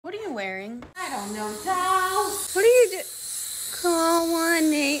What are you wearing? I don't know, doll. What are you doing? Call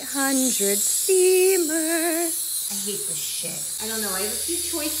 1-800-STEAMER. I hate this shit. I don't know. I have a few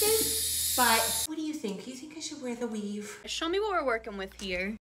choices, but what do you think? Do you think I should wear the weave? Show me what we're working with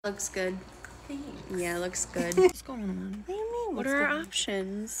here. Looks good. Thanks. Yeah, looks good. What's going on? What do you mean? What are our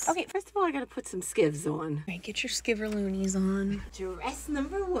options? Okay, first of all, I gotta put some skivs on. All right, get your skiverloonies on. Dress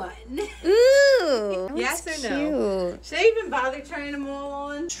number 1. Ooh. Yes that's or no? cute. Should I even bother trying them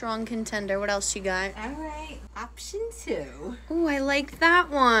all on? Strong contender. What else you got? All right. Option 2. Ooh, I like that I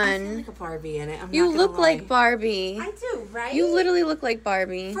feel one. like a Barbie in it. I'm You not gonna look lie. like Barbie. I do, right? You literally look like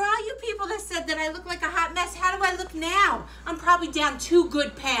Barbie. For all you people that said that I look like a hot mess, how do I look now? I'm probably down 2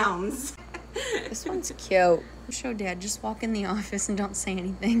 good pounds. This one's cute. Show Dad. Just walk in the office and don't say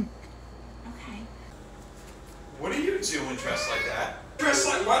anything. Okay. What are you doing dressed like that?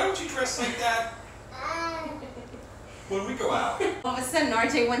 Why don't you dress like that when we go out? All of a sudden,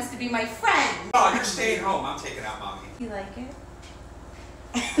 RJ wants to be my friend. Oh, you're staying home. I'm taking out mommy. You like it?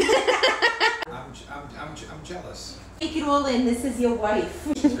 I'm jealous. Take it all in. This is your wife.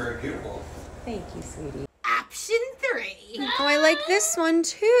 She's very beautiful. Thank you, sweetie. Option 3. Oh, I like this one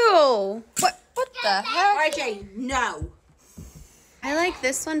too. What the heck? RJ, no. I like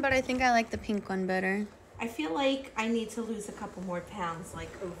this one, but I think I like the pink one better. I feel like I need to lose a couple more pounds, like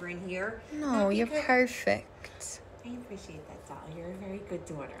over in here. No, you're perfect. I appreciate that, doll. You're a very good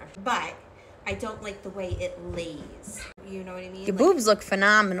daughter. But I don't like the way it lays. You know what I mean? Your Like, boobs look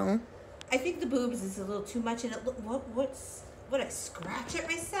phenomenal. I think the boobs is a little too much, and it look what I scratch at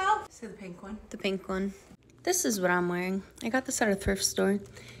myself. See the pink one? The pink one. This is what I'm wearing. I got this at a thrift store.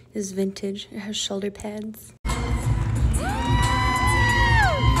 It's vintage. It has shoulder pads.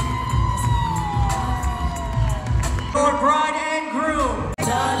 For bride and groom.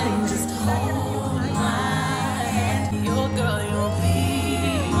 Darling, just hold my hand. Your girl, you'll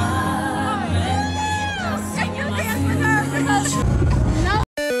be my man. Can you dance with her? No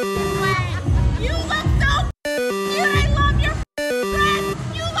way. You look so cute. I love your dress.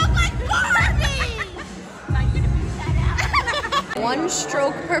 You look like Barbie. Now you're gonna beat that out. One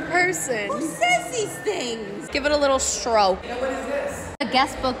stroke per person. Who says these things? Give it a little stroke. What is this? A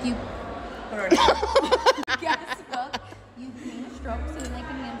guest book you... Guess book. You paint a stroke so they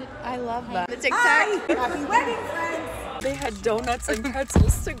can hand it. I love that. The TikTok. Happy wedding, friends. They had donuts and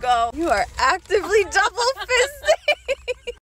pretzels to go. You are actively double fisted.